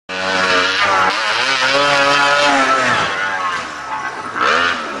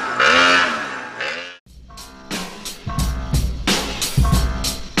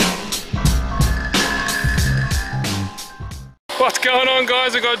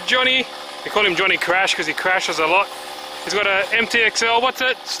we got Johnny. We call him Johnny Crash because he crashes a lot. He's got a MTXL, what's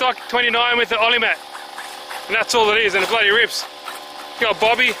it? Stock 29 with the ollie mat. And that's all it is, and it bloody rips. We got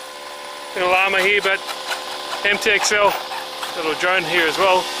Bobby in a llama here, but MTXL, little drone here as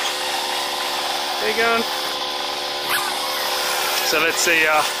well. There you going. So let's see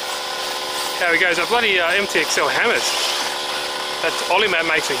how he goes. Our bloody MTXL hammers. That ollie mat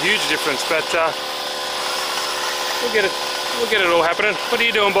makes a huge difference, but we'll get it all happening. What are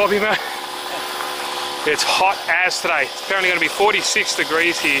you doing, Bobby, mate? It's hot as today. It's apparently going to be 46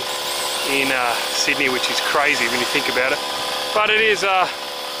 degrees here in Sydney, which is crazy when you think about it. But it is summer.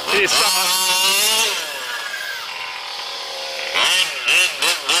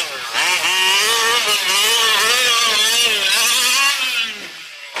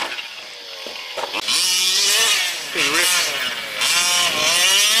 Big rip.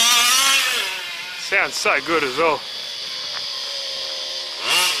 Sounds so good as well.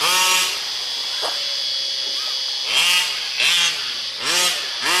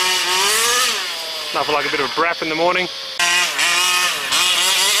 Nothing like a bit of a brap in the morning.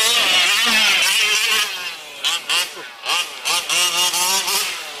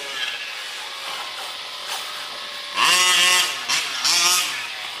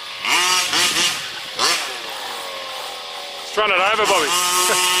 Let's run it over, Bobby.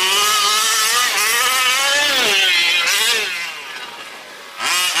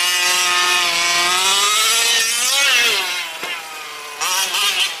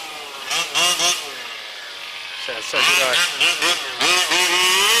 Sounds so good, eh?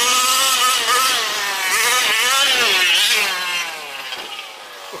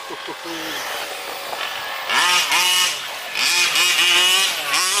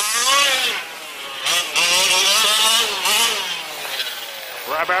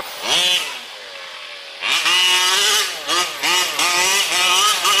 Wrap up.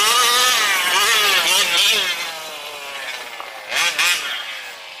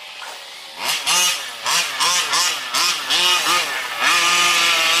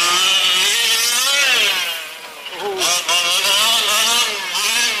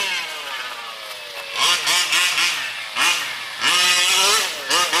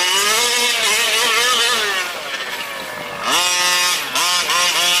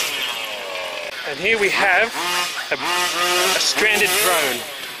 And here we have a stranded drone.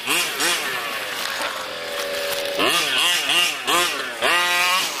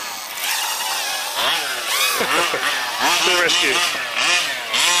 To the rescue.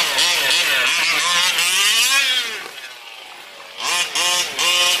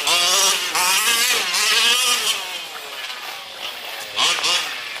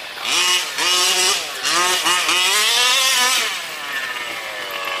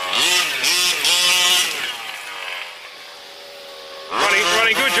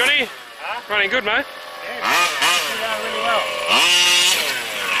 Running good, Johnny? Huh? Running good, mate? Yeah, it's going really well.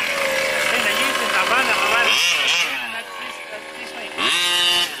 I've been using the run at the moment. And that's this week.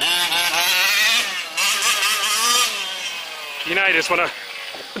 You know you just want to...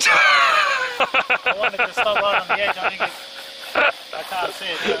 I wanted to stop right on the edge. I think I can't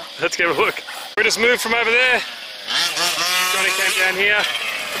see it, you know? Let's give it a look. We just moved from over there. Johnny came down here.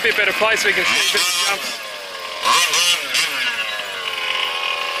 A bit better place so we can see a bit of jumps.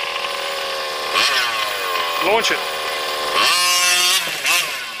 Launch it.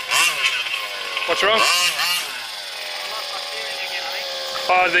 What's wrong?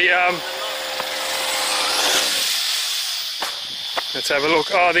 Oh, the let's have a look.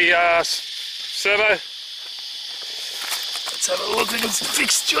 Oh, the servo. Let's have a look. We can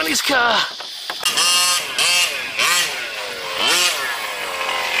fix Johnny's car.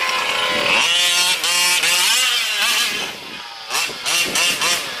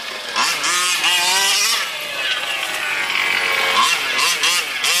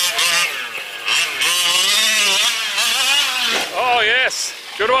 Oh yes,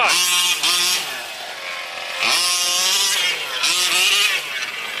 good one.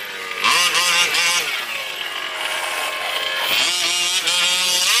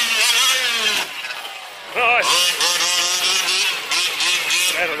 Nice.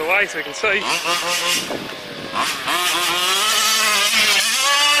 Get out of the way so we can see.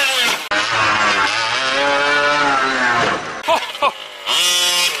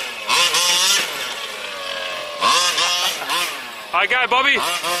 Okay, Bobby.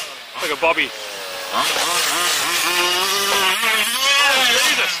 Look at Bobby. Oh,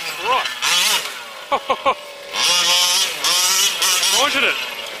 Jesus Christ. Launching it.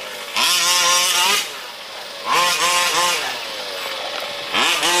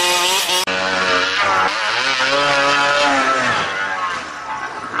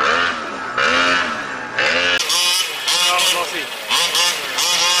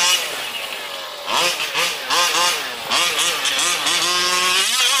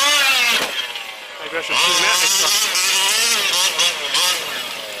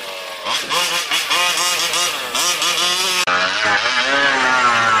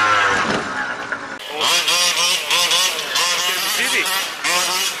 Dizzy.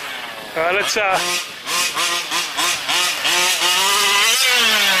 Alright, let's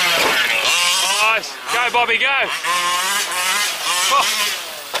nice. Go Bobby, go. Oh.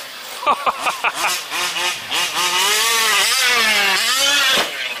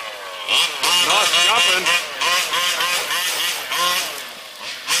 Nice jumping.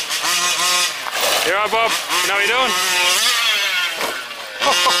 You alright, Bob? You know what you're doing?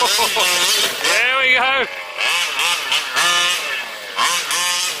 There we go.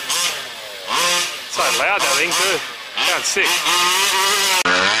 So loud that thing too. Sounds sick.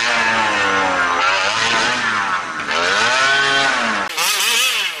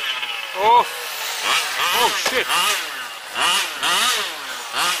 Oh. Oh shit.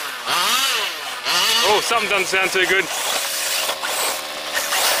 Oh, something doesn't sound too good.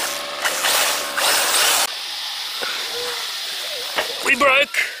 We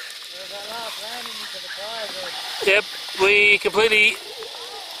broke. Yep, we completely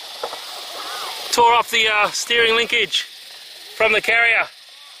tore off the steering linkage from the carrier.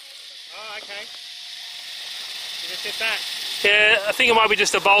 Oh, okay. You just did that? Yeah, I think it might be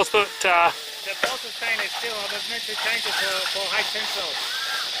just a bolt, but The bolt is staying there still. I was meant to change it for high tensile.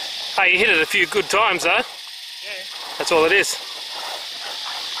 hey, you hit it a few good times though. Yeah. That's all it is.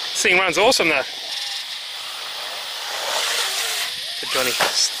 This thing runs awesome though. Johnny,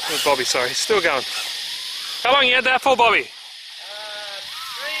 Bobby, sorry, still going. How long you had that for, Bobby? 3.5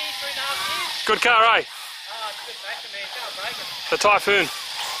 years. Good car, eh? Oh, it's good back to me. Can't break it. The Typhoon.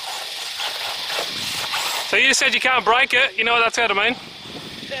 So you said you can't break it, you know what that's going to mean?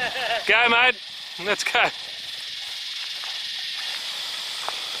 Go, mate. Let's go.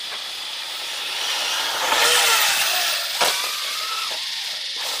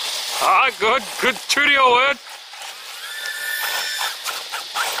 Ah, good. Good. True to your word.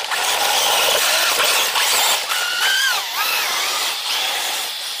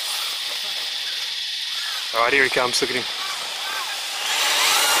 Alright, here he comes, look at him.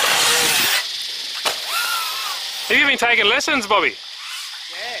 Have you been taking lessons, Bobby? Yeah.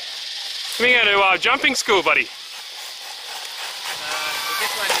 You've been going to jumping school, buddy? With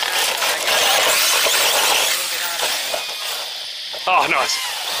this one, you don't a little bit harder. Oh, nice.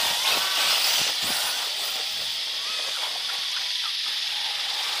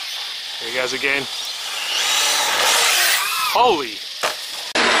 There he goes again. Holy.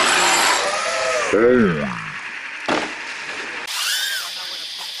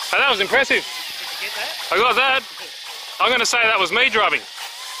 Oh, that was impressive. Did you get that? I got that. I'm going to say that was me driving.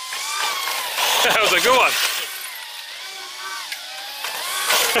 That was a good one.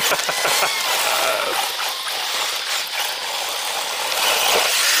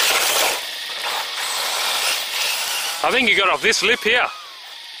 I think you got off this lip here.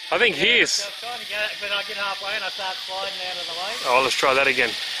 I think here's. I was trying to get it, but I get halfway and I start sliding out of the way. Oh, let's try that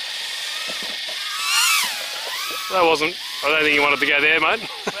again. That wasn't. I don't think you wanted to go there, mate.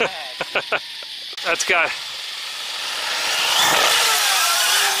 Let's go.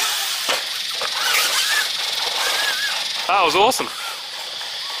 That was awesome.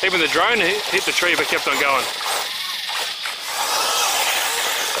 Even the drone hit the tree but kept on going.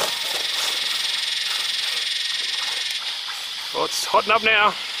 Well, it's hotting up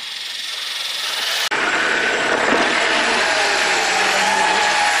now.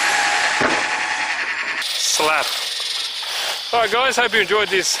 Slap. Alright guys, hope you enjoyed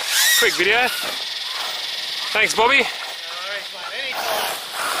this quick video. Thanks Bobby. No worries, mate.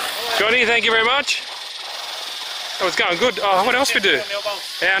 Anytime. Johnny, thank you very much. That was going good. Oh, what else we do?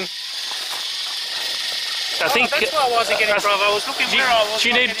 And I think that's why I wasn't getting Bravo. I was looking where I was. Do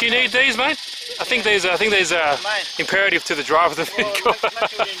you need these, mate? I think these are imperative to the drive of the vehicle. Well,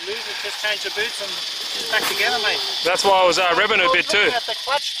 we didn't lose it. Just change the boots and just back together, mate. That's why I was revving a bit too. Looking at the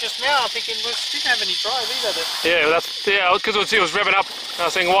clutch just now, I'm thinking we didn't have any drive either. But Yeah, because it was revving up. I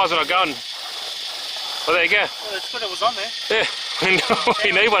was thinking, why isn't it going? Well, there you go. well, it's good it was on there. Yeah, we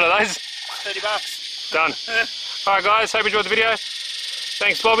need one of those. $30. Done. Alright guys, hope you enjoyed the video.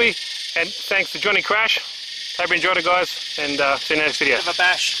 Thanks Bobby, and thanks to Johnny Crash. Hope you enjoyed it guys, and see you in the next video. Bit of a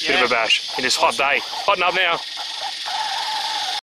bash. Bit of a bash in this hot day. Hotting up now.